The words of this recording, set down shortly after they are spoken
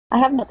I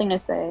have nothing to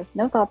say.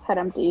 No thoughts, head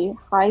empty.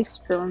 High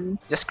strung.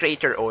 Just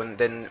create your own,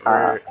 then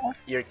Uh,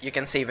 you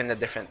can save in a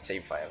different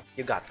save file.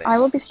 You got I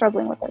will this. be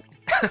struggling with it.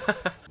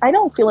 I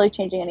don't feel like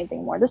changing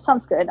anything more. This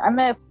sounds good. I'm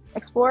a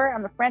explorer.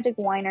 I'm a frantic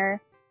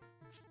whiner.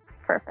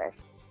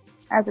 Perfect,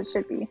 as it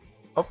should be.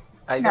 Oh,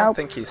 I don't Nope.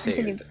 think you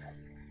Continue. saved.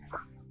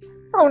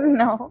 Oh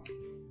no!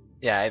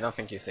 Yeah, I don't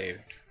think you saved.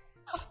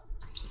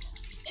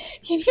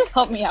 Can you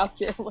help me out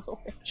here a little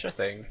bit? Sure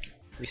thing.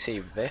 We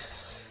save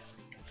this.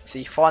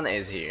 See, Fauna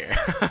is here.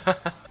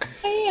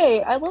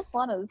 Hey, I love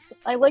Lana's.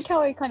 I like how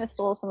I kind of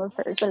stole some of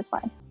hers, but it's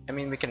fine. I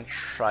mean, we can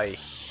try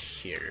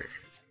here.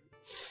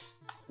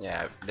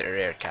 Yeah, they're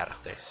rare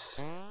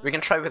characters. We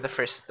can try with the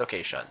first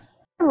location.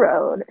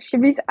 Road.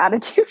 Shibby's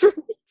attitude.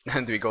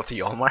 Do we go to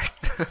Walmart?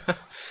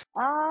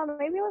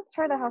 Maybe let's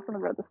try the house on the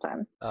road this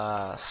time.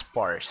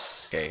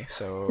 Sparse. Okay,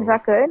 so Is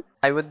that good?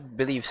 I would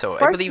believe so. I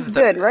Sparse believe is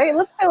the good, right?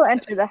 Let's go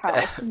enter the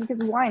house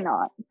because why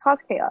not? Cause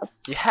chaos.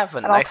 You have a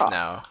At all knife costs.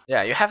 now.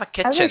 Yeah, you have a As I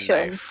kitchen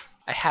should. knife.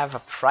 I have a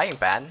frying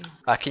pan.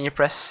 Can you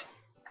press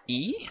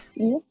E?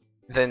 E?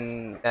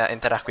 Then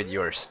interact with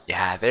yours.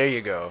 Yeah, there you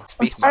go. I'm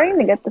Space starting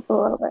bar. to get this a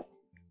little bit.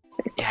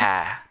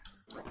 Yeah.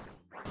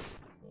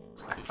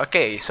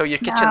 Okay, so your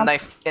kitchen Nah.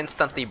 knife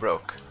instantly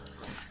broke.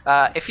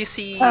 If you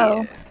see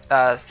Oh.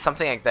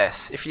 something like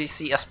this, if you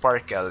see a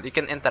sparkle, you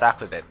can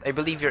interact with it. I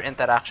believe your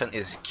interaction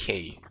is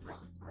K.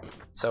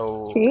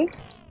 So See?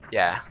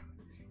 yeah.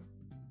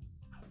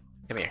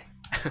 Come here.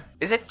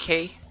 Is it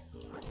K?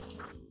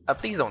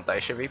 Please don't die,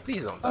 Shivi.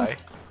 Please don't die.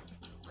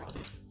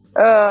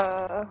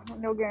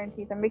 No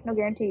guarantees. I make no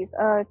guarantees.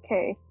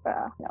 K.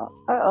 No.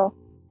 Uh-oh.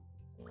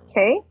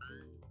 K?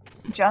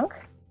 Junk?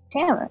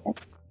 Damn it.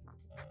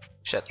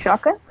 Shit.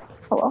 Shotgun?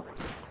 Hello?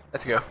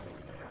 Let's go.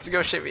 Let's go,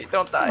 Shivi.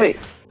 Don't die. Wait.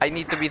 I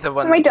need to be the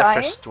one, Am I the dying?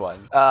 first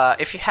one.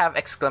 If you have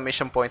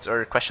exclamation points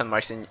or question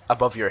marks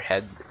above your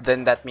head,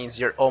 then that means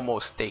you're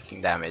almost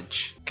taking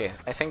damage. Okay,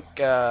 I think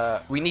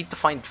we need to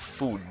find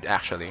food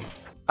actually.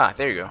 Ah,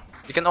 there you go.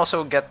 You can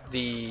also get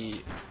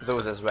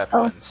those as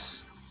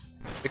weapons.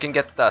 You can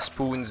get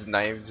spoons,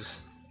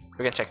 knives.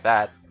 We can check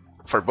that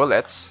for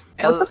bullets.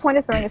 What's the point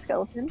of throwing a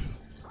skeleton?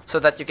 So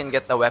that you can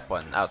get a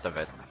weapon out of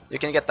it. You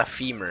can get a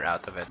femur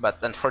out of it, but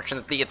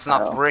unfortunately it's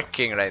not Oh.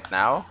 working right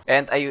now.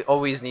 And I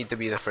always need to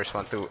be the first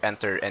one to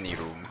enter any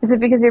room. Is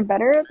it because you're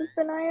better at this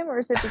than I am, or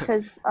is it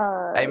because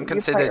I'm you're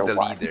considered player the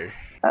one? leader,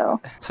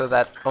 Oh. so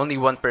that only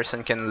one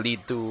person can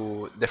lead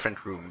to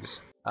different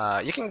rooms.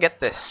 You can get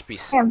this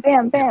piece. Bam,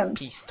 bam, bam.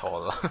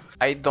 Pistol.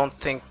 I don't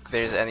think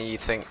there's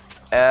anything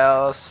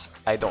else.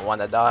 I don't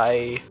wanna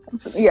die.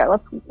 Yeah,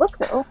 let's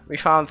go. We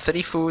found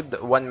 3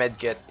 food, 1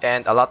 medkit,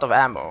 and a lot of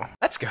ammo.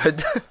 That's good.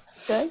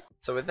 Good.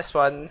 So with this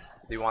one,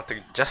 do you want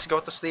to just go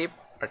to sleep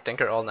or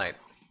tinker all night?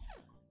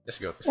 Just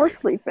go to We're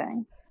sleep.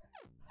 sleeping.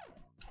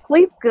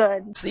 Sleep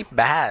good. Sleep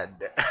bad.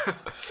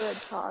 Good,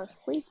 Tosh.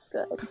 Sleep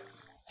good.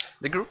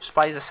 The group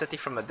spies the city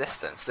from a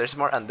distance. There's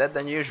more undead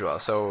than usual,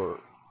 so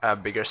a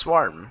bigger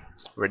swarm.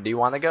 Where do you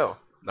want to go?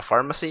 The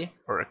pharmacy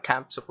or a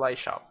camp supply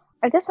shop?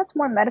 I guess that's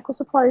more medical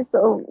supplies,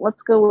 so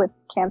let's go with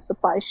camp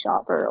supply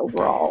shop or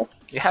overall.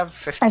 You have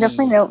 50. I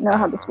definitely don't know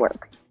how this ammo.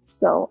 works.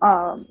 So,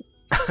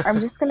 I'm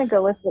just gonna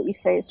go with what you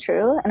say is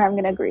true, and I'm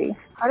gonna agree.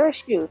 How do I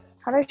shoot?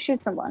 How do I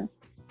shoot someone?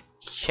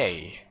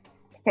 K.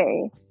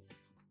 K.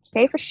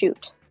 K for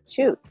shoot.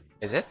 Shoot.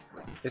 Is it?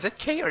 Is it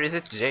K or is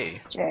it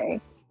J?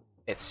 J.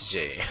 It's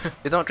J.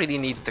 You don't really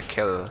need to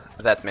kill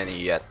that many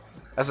yet.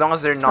 As long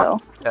as they're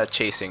not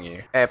chasing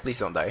you. Please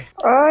don't die.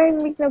 I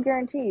make no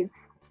guarantees.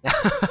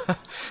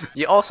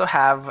 You also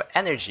have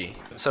energy.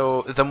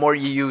 So the more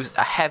you use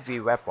a heavy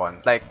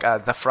weapon, like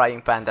the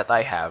frying pan that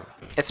I have,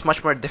 it's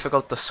much more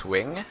difficult to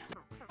swing.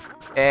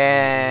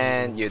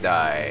 And you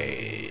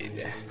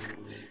died.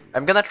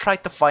 I'm gonna try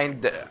to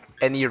find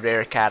any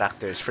rare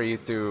characters for you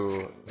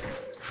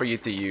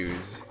to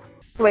use.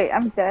 Wait,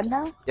 I'm dead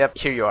now? Yep,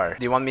 here you are.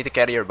 Do you want me to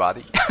carry your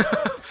body?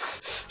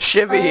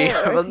 Shibby,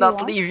 I will if you not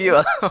want leave you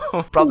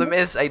alone. Problem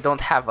is, I don't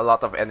have a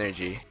lot of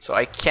energy, so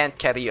I can't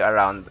carry you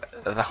around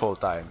the whole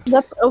time.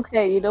 That's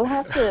okay, you don't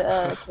have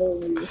to kill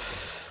me.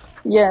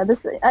 Yeah,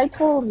 I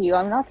told you,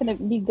 I'm not gonna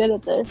be good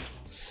at this.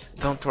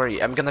 Don't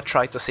worry, I'm gonna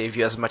try to save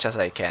you as much as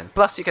I can.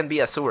 Plus, you can be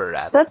a sewer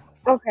rat. That's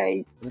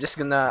okay. I'm just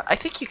gonna... I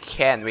think you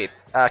can. Wait,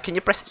 can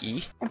you press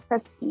E? I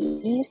press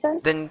E, you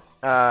said? Then,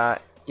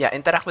 yeah,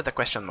 interact with the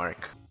question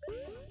mark.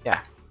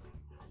 Yeah.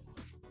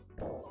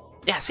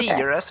 Yeah, see, Okay.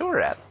 you're a sewer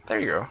rat. There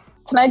you go.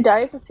 Can I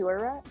die as a sewer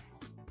rat?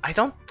 I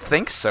don't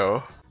think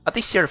so. At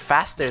least you're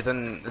faster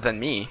than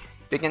me.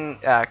 You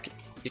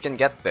can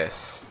get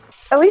this.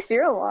 At least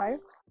you're alive.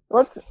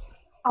 Let's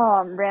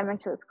ram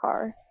into his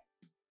car.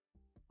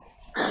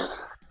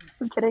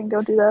 I'm kidding,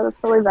 don't do that. That's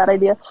probably a bad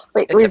idea.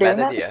 Wait, It's we're a bad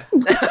doing idea.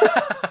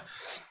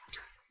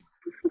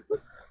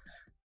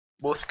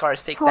 Both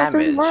cars take that? Oh,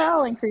 there's damage,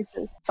 morale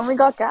increases. And we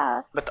got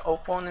gas. but the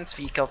opponent's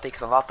vehicle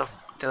takes a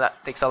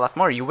lot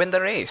more. You win the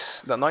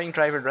race. The annoying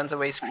driver runs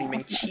away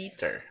screaming,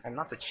 "Cheater!" I'm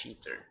not a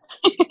cheater.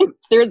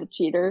 They're the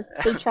cheater.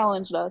 They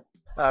challenged us.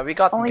 We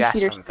got Only gas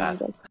cheaters from that,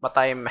 challenge us. but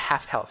I'm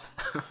half health.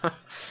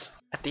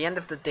 A At the end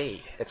of the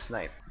day, it's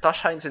night.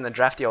 Tosh hides in a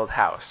drafty old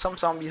house. Some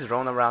zombies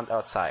roam around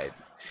outside,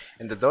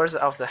 and the doors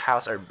of the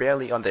house are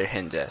barely on their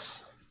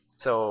hinges.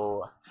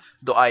 So,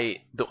 do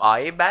I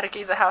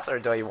barricade the house or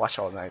do I watch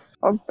all night?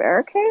 Or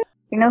barricade?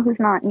 You know who's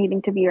not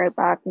needing to be right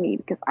back? Me,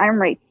 because I'm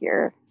right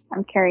here.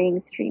 I'm carrying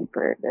the stream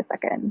for a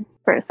second.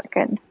 For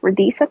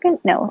the second?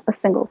 No, a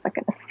single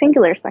second. A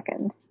singular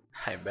second.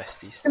 Hi,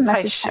 besties. The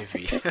Hi, message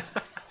Shivy.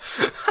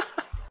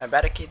 I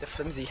barricade the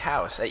flimsy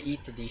house. I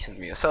eat a decent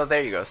meal. So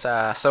there you go.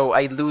 So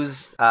I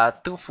lose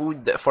 2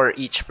 food for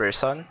each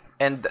person,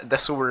 and the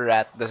sewer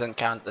rat doesn't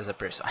count as a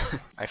person.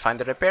 I find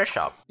the repair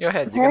shop. Go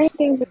ahead. You Carrying can.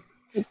 things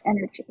with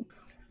energy.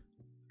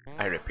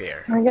 I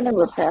repair. We're gonna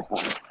repair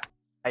things.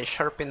 I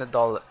sharpen a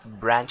dull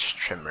branch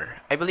trimmer.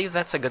 I believe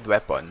that's a good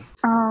weapon.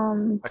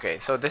 Okay,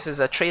 so this is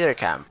a trader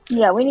camp.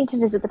 Yeah, we need to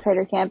visit the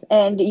trader camp,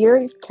 and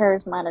you're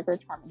charismatic or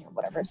charming or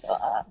whatever. So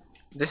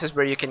This is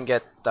where you can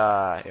get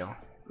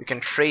you can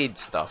trade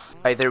stuff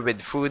either with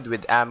food,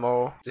 with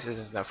ammo. This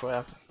is enough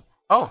for.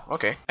 Oh,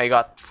 okay. I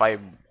got 5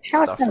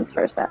 shotguns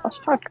stuff. for sale.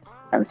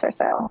 Shotguns for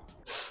sale.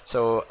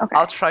 So Okay.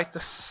 I'll try to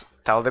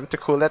tell them to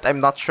cool it. I'm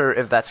not sure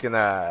if that's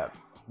gonna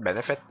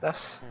benefit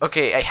us.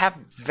 Okay, I have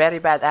very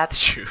bad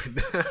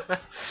attitude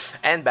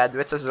and bad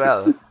wits as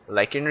well,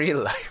 like in real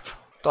life.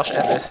 Tosh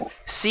and this.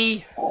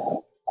 See?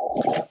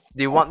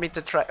 Do you want me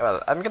to try?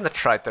 Well, I'm gonna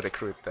try to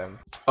recruit them.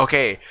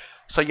 Okay,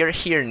 so you're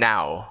here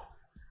now.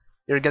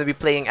 You're gonna be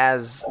playing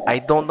as, I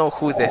don't know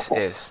who this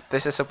is.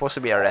 This is supposed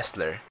to be a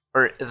wrestler.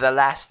 Or the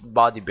last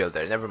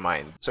bodybuilder, never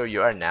mind. So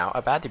you are now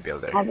a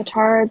bodybuilder.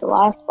 Avatar, the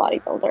last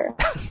bodybuilder.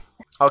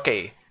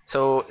 Okay,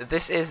 so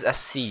this is a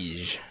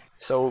siege.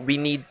 So we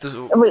need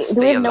to Wait, stay do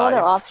we have alive. no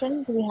other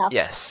option? Do we have?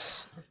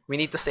 Yes. We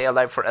need to stay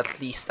alive for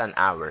at least an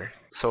hour.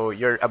 So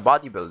you're a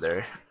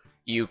bodybuilder.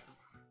 You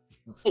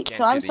Wait, can't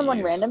so I'm do someone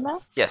these. random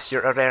now? Yes,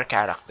 you're a rare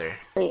character.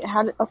 Wait,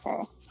 how did? Okay.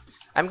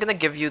 I'm gonna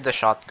give you the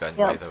shotgun,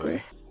 Yeah, by the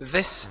way.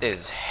 This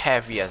is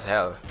heavy as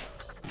hell.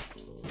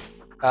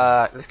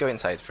 Let's go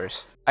inside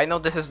first. I know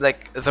this is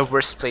like the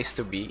worst place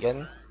to be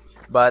in,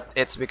 but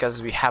it's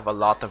because we have a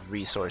lot of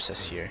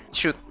resources here.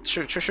 Shoot,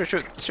 shoot, shoot, shoot,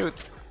 shoot, shoot.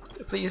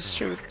 Please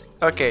shoot.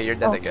 Okay, you're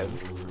dead Oh. again.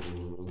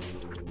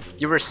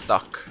 You were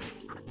stuck.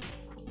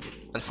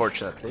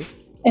 Unfortunately.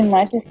 In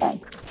my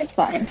defense, it's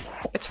fine.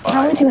 It's It's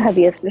only fine. too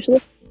heavy,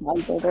 especially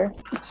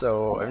bodybuilder.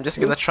 So I'm just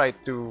gonna try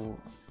to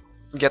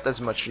get as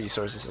much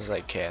resources as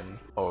I can.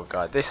 Oh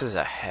god, this is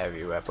a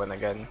heavy weapon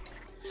again.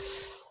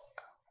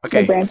 The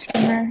Okay, branch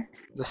trimmer.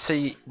 the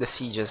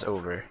siege is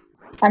over.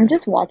 I'm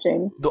just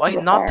watching. Do I so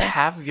not far.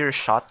 have your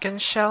shotgun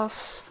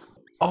shells?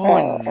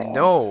 Oh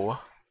no,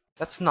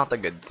 that's not a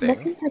good That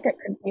thing. seems like it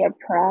could be a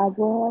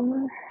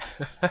problem.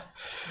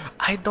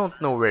 I don't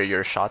know where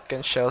your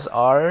shotgun shells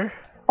are.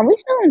 Are we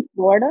still in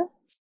Florida?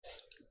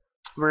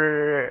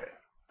 We're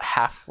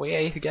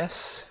halfway, I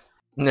guess.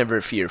 Never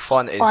fear,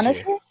 fun is Fawn is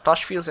here. here?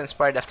 Tosh feels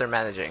inspired after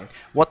managing.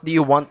 What do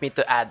you want me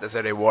to add as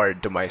a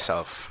reward to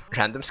myself?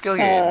 Random skill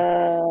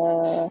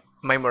gain.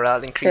 My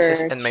morale increases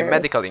sure, and my sure.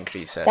 medical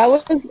increases. That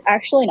was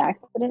actually an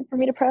accident for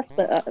me to press,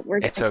 but we're.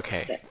 It's gonna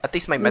okay. fix it. At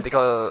least my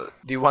medical.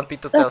 Do you want me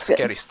to tell That's good.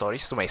 scary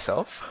stories to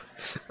myself?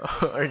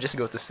 Or just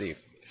go to sleep?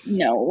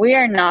 No, we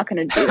are not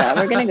going to do that.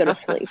 We're going to go to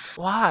sleep.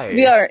 Why?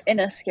 We are in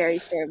a scary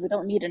story. We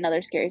don't need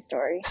another scary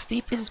story.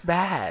 Sleep is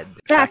bad.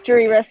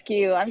 Factory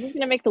rescue. I'm just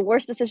going to make the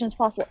worst decisions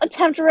possible.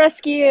 Attempt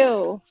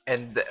rescue.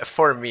 And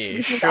for me,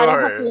 Because I don't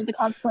have to sure. live the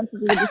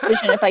consequences of the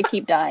decision if I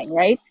keep dying,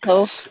 right?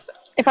 So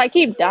if I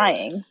keep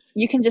dying,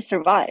 you can just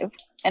survive,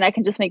 and I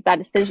can just make bad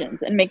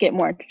decisions and make it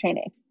more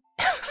entertaining.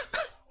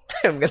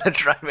 I'm gonna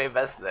try my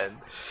best then.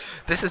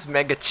 This is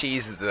mega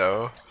cheese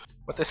though.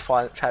 What is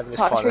fabulous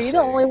Tosh, fauna are you the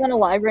only one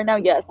alive right now?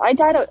 Yes, I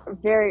died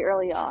very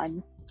early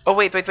on, Oh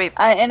wait.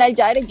 and I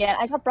died again.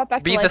 I got brought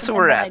back Be to the life,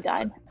 sewer and then I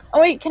rat. died. Oh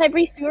wait, can I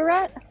be sewer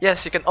rat?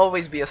 Yes, you can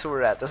always be a sewer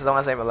rat as long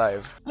as I'm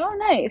alive. Oh,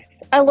 nice.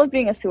 I love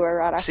being a sewer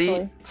rat,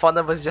 actually. See,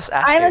 Fauna was just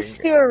asking. I'm a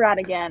sewer rat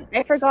again.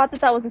 I forgot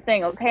that was a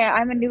thing, okay?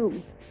 I'm a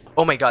noob.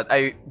 Oh my god,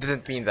 I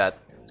didn't mean that.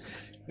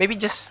 Maybe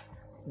just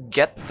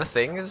get the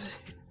things.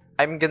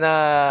 I'm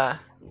gonna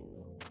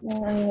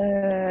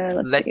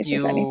Let's let see if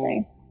you. there's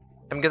anything.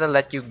 I'm gonna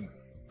let you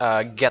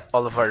get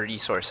all of our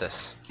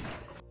resources.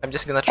 I'm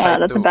just gonna try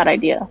That's to a bad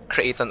idea.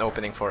 create an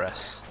opening for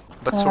us.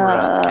 But sewer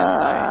rat can't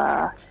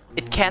die.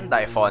 It can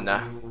die,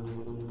 Fauna.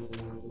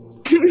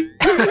 you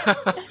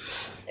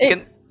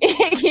can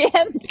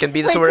you can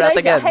be the Wait, sewer did rat I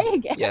again. die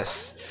again?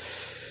 Yes.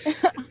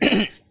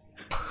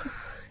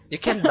 You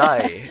can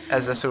die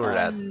as a sewer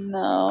rat.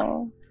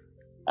 No.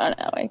 Oh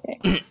no,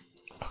 okay.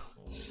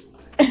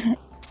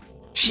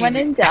 She- When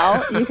in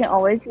doubt, you can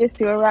always be a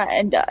sewer rat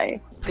and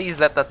die. Please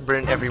let that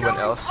burn everyone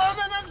else.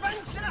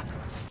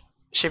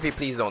 Shivy,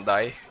 please don't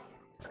die.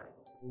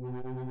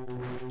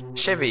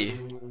 Shivy.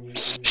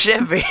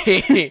 Shivy!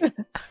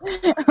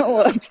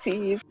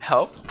 Whoopsies.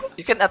 Help?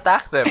 You can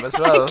attack them as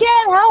I well.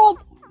 can't help!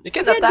 You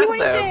can I can't attack do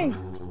them. anything!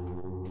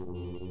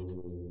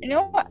 You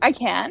know what? I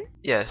can.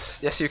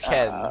 Yes, you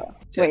can.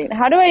 Wait,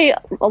 how do I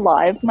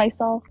alive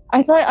myself?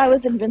 I thought I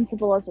was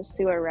invincible as a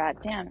sewer rat,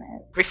 damn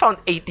it. We found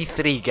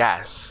 83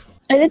 gas.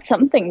 I did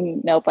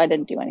something. Nope, I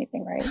didn't do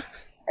anything right.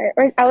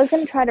 Or I was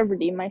gonna try to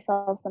redeem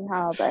myself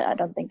somehow, but I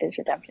don't think there's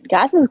redemption.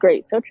 Gas is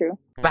great, so true.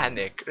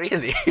 Panic,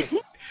 really?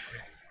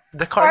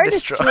 The car Car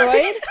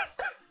destroyed.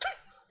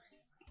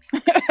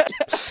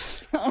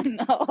 Oh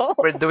no.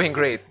 We're doing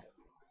great.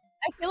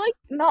 I feel like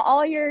not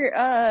all your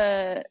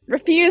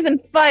refuse and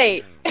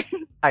fight.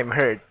 I'm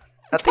hurt.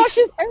 At Tosh least.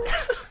 is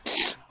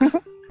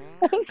hurt.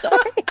 I'm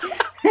sorry.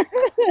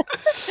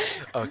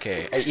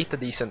 Okay, I eat a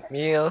decent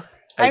meal.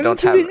 I'm don't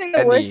have choosing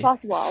the worst any.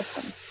 possible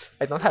outcome.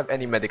 I don't have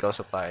any medical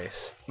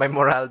supplies. My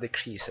morale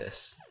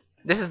decreases.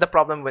 This is the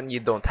problem when you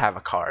don't have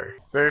a car.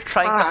 We're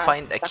trying to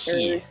find a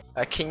key.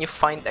 Suckers. Can you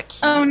find a key?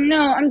 Oh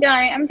no, I'm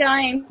dying. I'm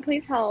dying.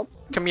 Please help.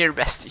 Come here,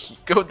 bestie.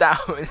 Go down.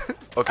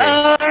 Okay.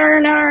 No,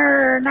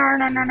 no, no,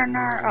 no, no,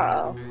 no.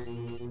 Oh.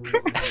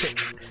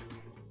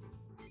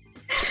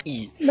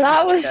 E.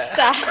 That was Yeah.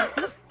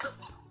 sad.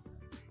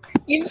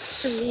 Even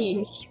for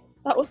me,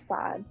 that was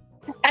sad.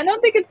 I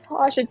don't think it's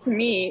Tosh, it's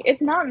me.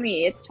 It's not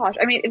me, it's Tosh.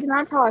 I mean, it's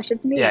not Tosh,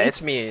 it's me. Yeah,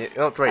 it's me.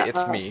 Don't worry,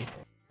 it's me.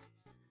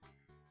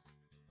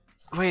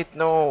 Wait,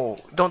 no.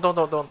 Don't.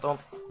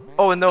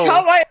 Oh no.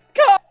 Oh my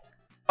god!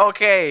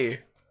 Okay.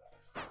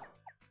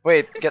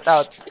 Wait, get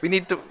out. We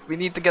need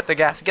to get the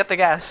gas. Get the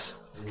gas.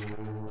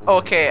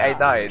 Okay, I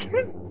died.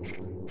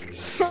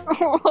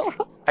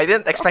 I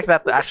didn't expect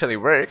that to actually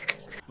work,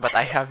 but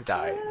I have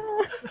died.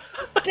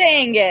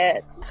 Dang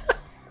it.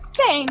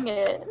 Dang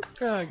it.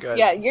 Oh god.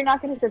 Yeah, you're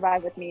not gonna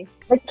survive with me.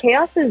 But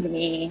chaos is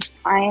me.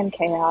 I am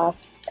chaos,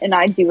 and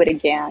I do it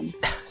again.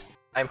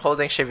 I'm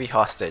holding Chevy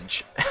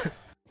hostage.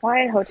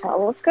 Quiet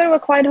hotel. Let's go to a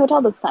quiet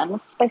hotel this time.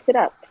 Let's spice it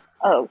up.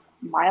 Oh,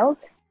 mild?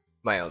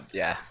 Mild,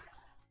 yeah.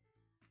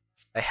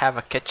 I have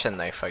a kitchen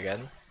knife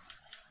again.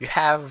 You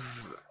have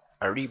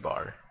a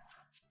rebar.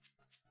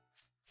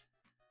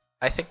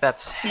 I think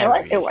that's You know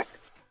what? heavy. It works.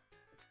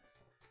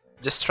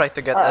 Just try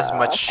to get as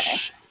much Okay.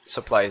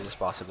 supplies as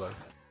possible.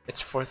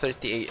 It's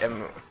 4:30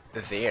 a.m.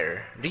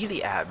 there.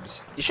 Really,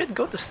 Abs? You should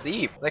go to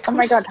sleep. Like, Oh my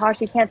who's- god,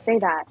 Tosh, you can't say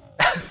that.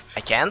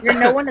 I can't? You're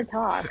no one to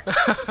talk.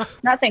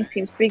 Nothing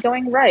seems to be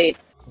going right.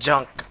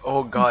 Junk.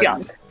 Oh god.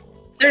 Junk.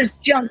 There's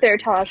junk there,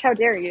 Tosh. How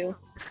dare you?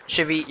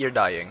 Chevy, you're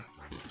dying.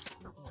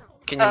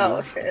 Can you Oh,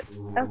 move? shit.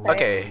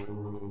 Okay.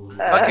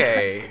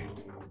 Okay.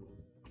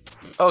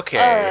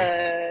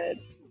 Okay.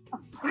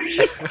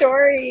 Funny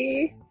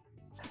story.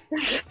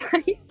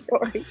 Funny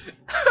story.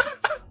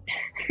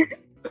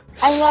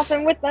 I'm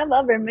laughing with my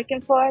lover,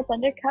 making forth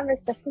undercover,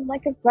 stuffing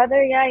like a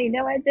brother. Yeah, you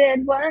know I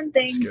did one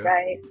thing Let's go.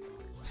 right.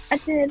 I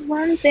did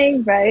one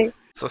thing right.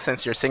 So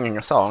since you're singing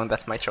a song,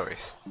 that's my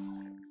choice.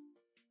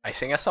 I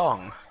sing a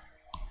song.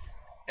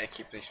 I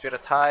keep the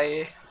spirit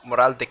high.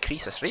 Morale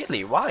decreases.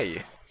 Really?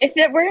 Why? If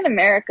it were in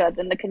America,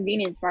 then the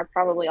convenience store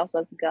probably also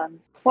has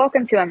guns.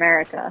 Welcome to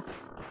America,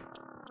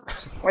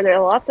 where there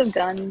are lots of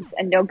guns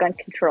and no gun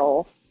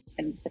control,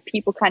 and the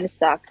people kind of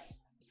suck,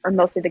 or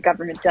mostly the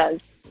government does.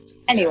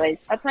 Anyways,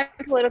 that's my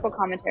political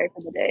commentary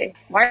for the day.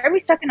 Why are we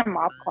stuck in a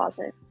mop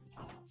closet?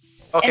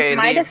 Okay, In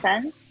my leave.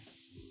 defense,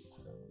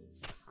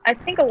 I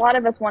think a lot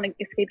of us want to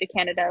escape to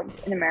Canada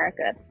in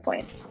America at this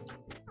point.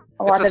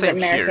 A lot the of same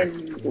here.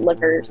 American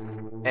livers.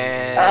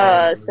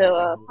 And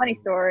Funny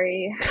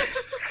story.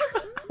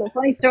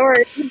 Funny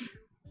story.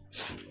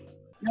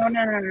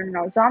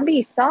 No.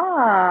 Zombie,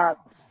 stop.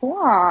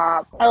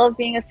 Stop. I love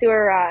being a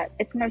sewer rat.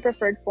 It's my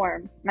preferred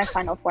form. My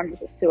final form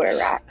is a sewer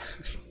rat.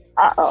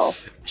 Uh-oh.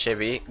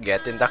 Chevy,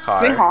 get in the We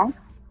car. honk.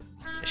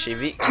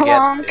 Chevy,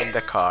 Honk. get in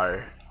the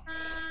car.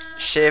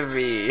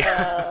 Chevy.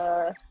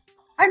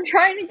 I'm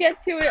trying to get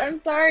to it.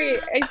 I'm sorry.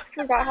 I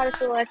forgot how to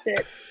select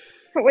it.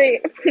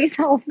 Wait, please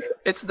help.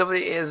 It's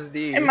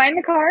WASD. Am I in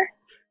the car?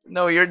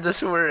 No, you're the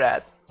sewer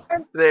rat.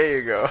 There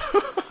you go.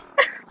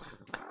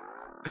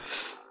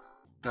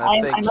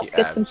 I Thank must you,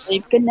 get some Abs.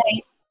 sleep. Good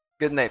night.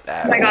 Good night,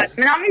 Abs. Oh my god,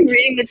 now I'm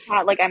reading the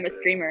chat like I'm a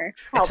streamer.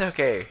 Help. It's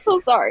okay. So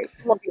sorry.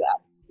 Love you,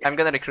 Ab. I'm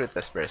gonna recruit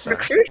this person.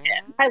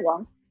 Recruitment. Hi,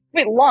 Lung.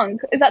 Wait, Lung?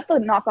 Is that the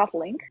knockoff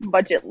Link?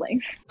 Budget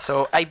Link.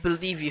 So I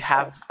believe you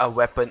have a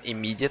weapon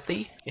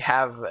immediately. You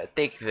have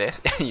take this.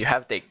 You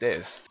have take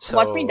this. So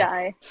Watch me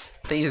die.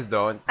 please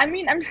don't. I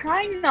mean, I'm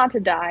trying not to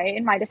die,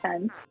 in my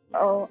defense.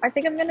 Oh, I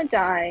think I'm gonna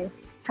die.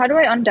 How do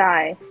I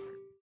undie?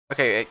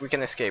 Okay, we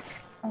can escape.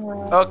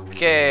 Uh,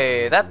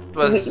 Okay, that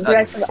was Do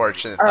I-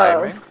 unfortunate Oh.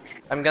 timing.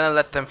 I'm gonna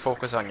let them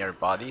focus on your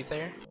body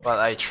there while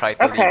I try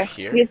to okay. leave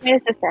here. Use me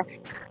as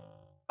distraction.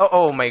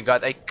 Oh my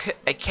god, I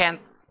can't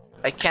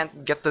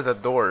get to the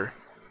door.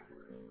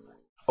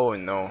 Oh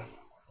no.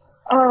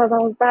 Oh, that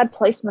was bad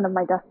placement of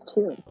my death,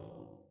 too.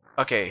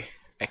 Okay,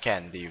 I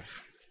can leave.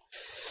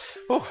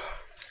 Oh.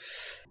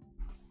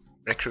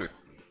 Recruit.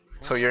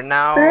 So you're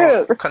now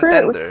Recruit.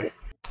 contender.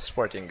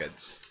 Sporting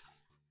goods.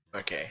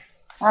 Okay.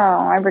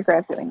 Oh, I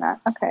regret doing that.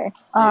 Okay.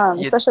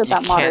 Especially with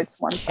that modern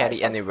swarm carry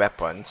size. any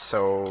weapons,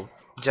 so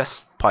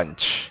just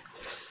punch.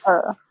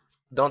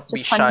 Don't be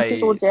Just punching shy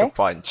people, to Jay?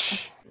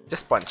 punch.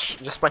 Just punch.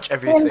 Just punch Hey, I'm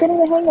everything. getting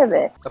the hang of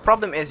it. The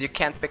problem is you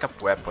can't pick up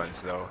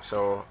weapons though,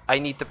 so I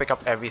need to pick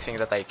up everything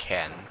that I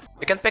can.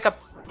 You can pick up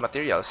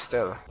materials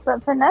still.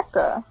 But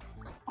Vanessa,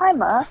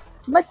 I'm a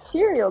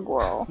Material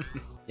Girl.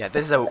 Yeah,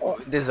 this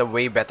is a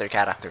way better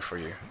character for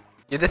you.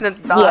 You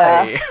didn't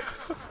die.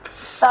 Yeah.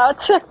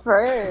 That's a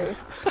first.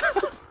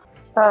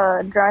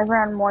 Drive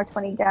around more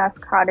 20 gas,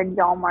 crowded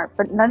Walmart,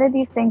 but none of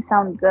these things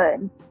sound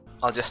good.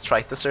 I'll just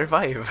try to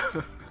survive.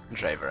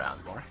 Drive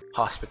around more.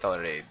 Hospital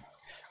raid.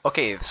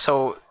 Okay,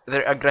 so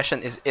their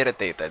aggression is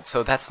irritated,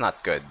 so that's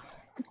not good.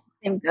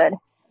 Seem good.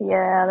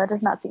 Yeah, that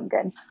does not seem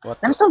good. What?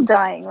 I'm still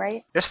dying,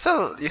 right? You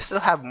still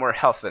have more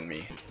health than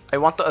me. I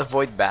want to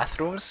avoid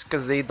bathrooms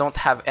because they don't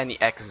have any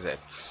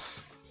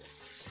exits.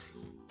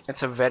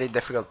 It's a very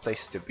difficult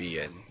place to be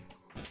in.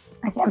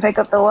 I can't pick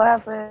up the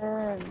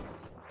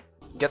weapons.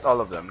 Get all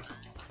of them.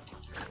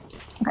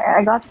 Okay,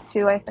 I got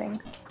 2, I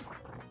think.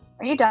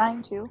 Are you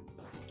dying too?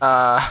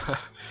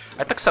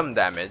 I took some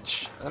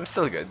damage. I'm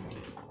still good.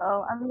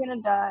 Oh, I'm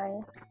gonna die.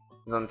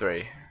 Don't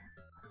worry.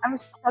 I'm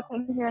stuck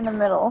in here in the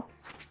middle.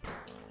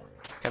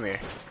 Come here.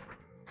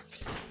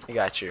 I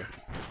got you.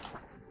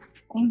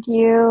 Thank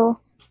you.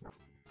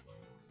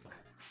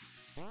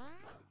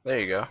 There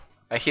you go.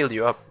 I healed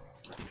you up.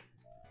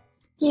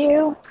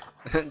 You.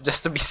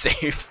 Just to be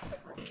safe.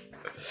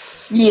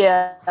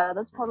 Yeah,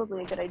 that's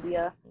probably a good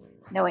idea,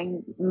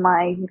 knowing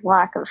my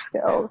lack of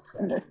skills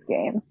in this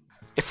game.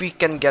 If we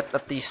can get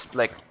at least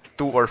like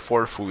 2 or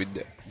 4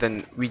 food,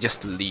 then we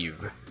just leave.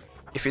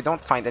 If we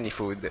don't find any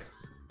food,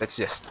 let's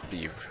just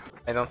leave.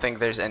 I don't think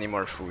there's any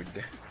more food.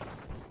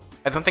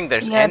 I don't think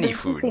there's any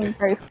food.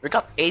 We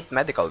got 8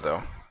 medical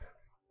though.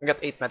 We got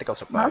 8 medical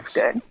supplies. That's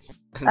good.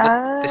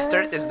 This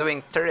turret is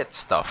doing turret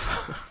stuff.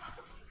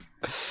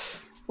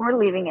 We're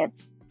leaving it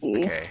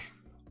be. Okay.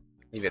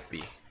 Leave it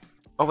be.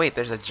 Oh wait,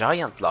 there's a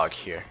giant log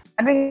here.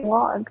 A big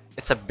log.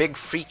 It's a big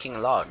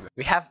freaking log.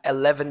 We have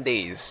 11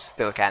 days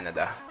till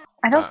Canada.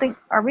 I don't think...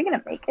 Are we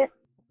gonna make it?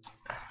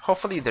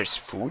 Hopefully there's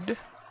food.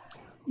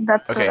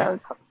 That's okay. What I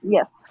was...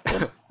 Yes.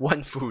 Food.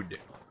 1 food.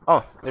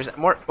 Oh, there's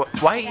more...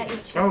 Why?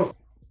 Oh.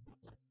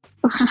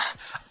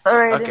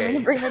 Sorry, I okay. didn't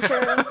mean to bring the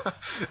chair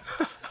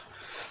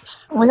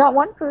in. We got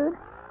 1 food.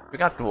 We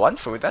got 1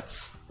 food.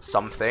 That's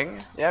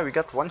something. Yeah, we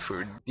got 1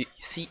 food. You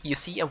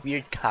see a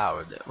weird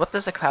cloud. What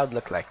does a cloud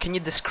look like? Can you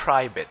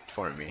describe it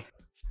for me?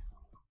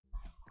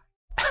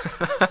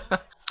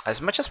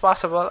 As much as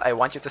possible, I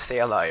want you to stay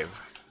alive.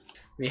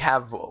 We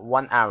have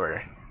 1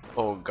 hour.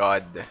 Oh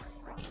god.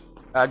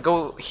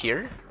 Go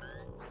here.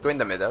 Go in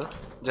the middle.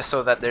 Just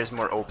so that there's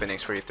more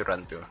openings for you to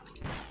run to.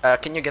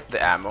 Can you get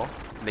the ammo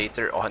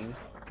later on?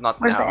 Not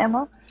Where's now. the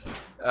ammo?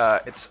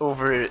 It's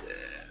over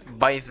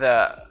by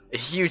the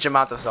huge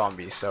amount of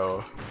zombies,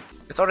 so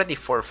it's already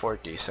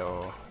 4:40.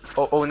 So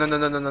oh no.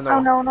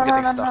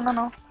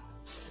 Oh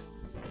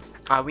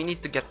no. We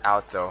need to get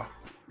out though.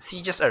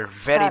 Sieges are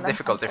very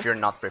difficult if you're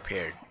not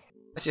prepared.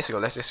 Let's just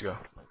go.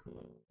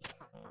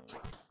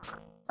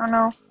 Oh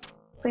no.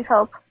 Please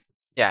help.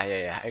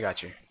 Yeah, I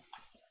got you.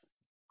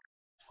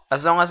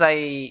 As long as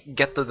I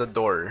get to the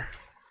door,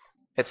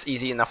 it's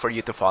easy enough for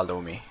you to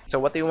follow me. So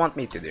what do you want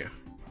me to do?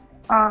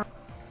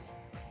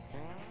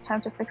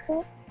 Time to fix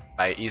it?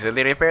 I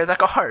easily repair the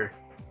car.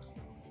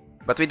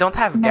 But we don't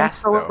have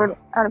gas so though. We're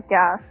out of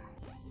gas.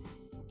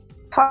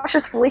 Tosh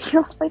is fully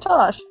healed by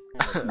Tosh.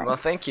 Well,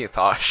 thank you,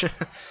 Tosh.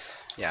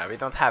 Yeah, we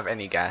don't have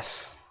any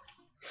gas.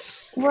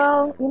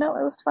 Well, you know,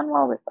 it was fun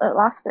while it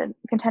lasted.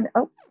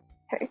 Oh,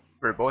 okay.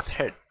 We're both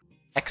hurt.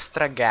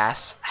 Extra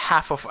gas,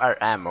 half of our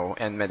ammo,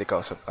 and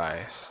medical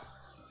supplies.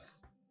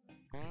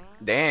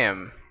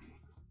 Damn.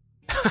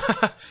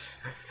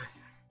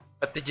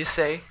 What did you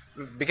say?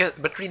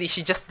 But really,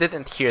 she just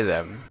didn't hear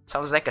them.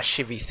 Sounds like a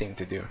shivy thing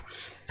to do.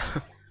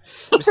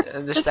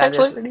 Understand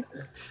is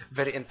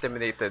very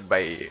intimidated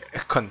by a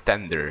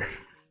contender.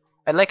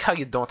 I like how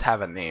you don't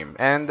have a name,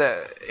 and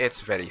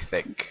it's very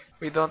thick.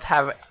 We don't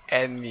have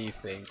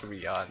anything, to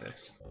be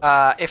honest.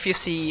 If you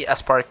see a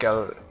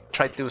sparkle,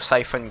 try to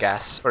siphon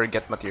gas or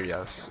get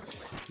materials.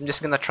 I'm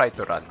just gonna try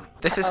to run.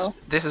 This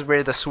is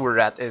where the sewer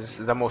rat is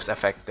the most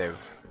effective,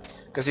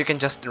 because you can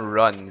just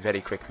run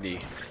very quickly.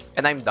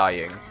 And I'm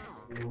dying.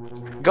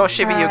 Go,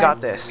 Shivy, you got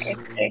this.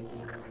 Okay.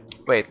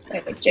 Wait.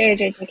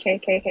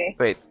 K.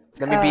 Wait,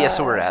 let me be a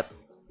sewer rat.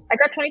 I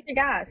got 23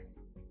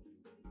 gas.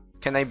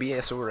 Can I be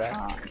a sewer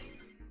rat?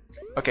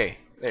 Okay,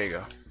 there you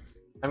go.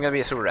 I'm gonna be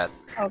a sewer rat.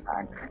 Oh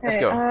god. Okay, Let's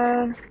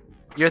go.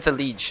 You're the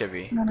lead,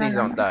 Shivy. Please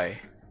don't die.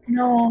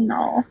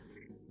 No.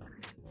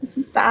 This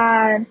is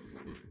bad.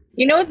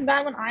 You know it's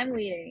bad when I'm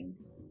leading.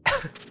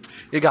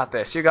 You got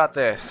this.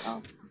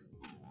 Oh.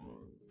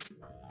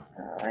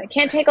 I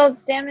can't take all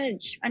this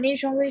damage. I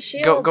need only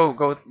shield.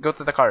 Go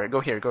to the car. Go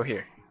here.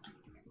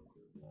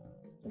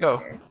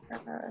 Go.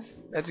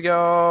 Let's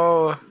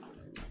go.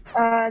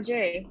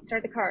 Jay,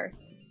 start the car.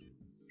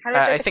 How do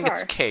I start the think car?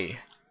 it's K.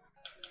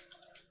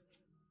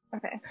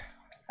 Okay.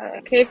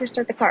 K for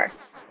start the car.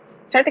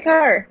 Start the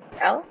car.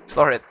 L?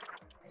 Floor it.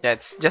 Yeah,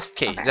 it's just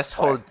K. Okay, just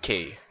hold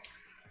K.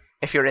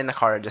 If you're in the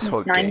car, just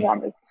hold 9 K.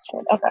 zombies.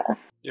 Okay.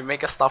 You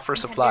make a stop for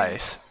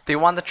supplies. Do you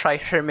want to try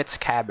Hermit's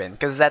cabin?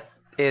 Because that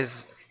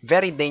is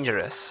very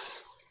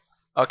dangerous.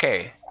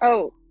 Okay.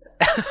 Oh.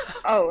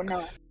 Oh,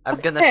 no. I'm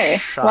gonna Okay.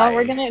 try. Well,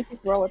 we're gonna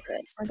just roll with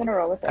it. We're gonna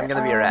roll with it. I'm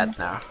gonna be a rat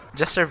now.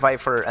 Just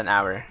survive for an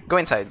hour. Go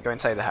inside. Go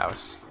inside the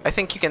house. I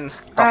think you can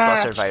talk to a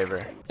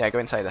survivor. Yeah, go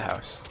inside the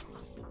house.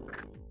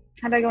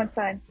 How do I go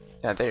inside?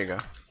 Yeah, there you go.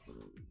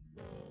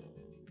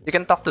 You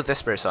can talk to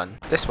this person.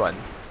 This one.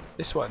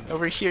 This one.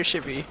 Over here,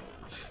 Shivy.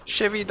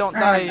 Shivy, don't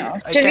die. No.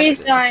 I Jimmy's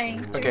can't...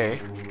 dying.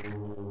 Okay.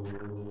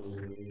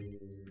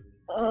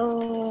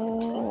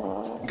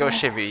 Oh. Go,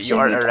 Shivy. You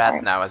are a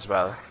rat now as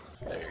well.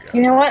 There you go.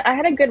 You know what? I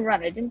had a good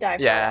run. I didn't die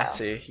for a Yeah, while.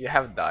 see, you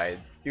have died.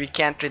 We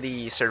can't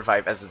really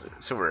survive as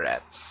sewer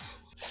rats.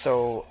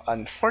 So,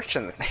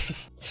 unfortunately,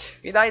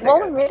 we died Well,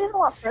 we again. made it a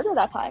lot further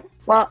that time.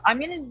 Well, I'm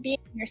gonna be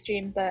in your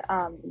stream, but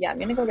yeah, I'm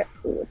gonna go get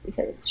food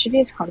because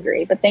Shivy is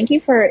hungry. But thank you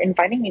for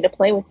inviting me to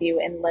play with you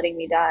and letting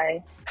me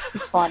die. It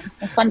was fun.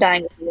 It was fun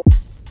dying with you.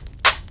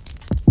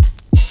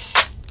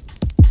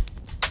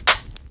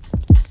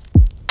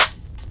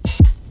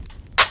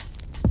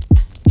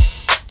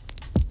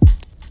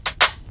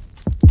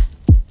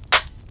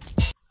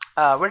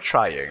 We're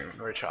trying.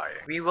 We're trying.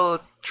 We will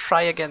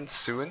try again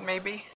soon, maybe?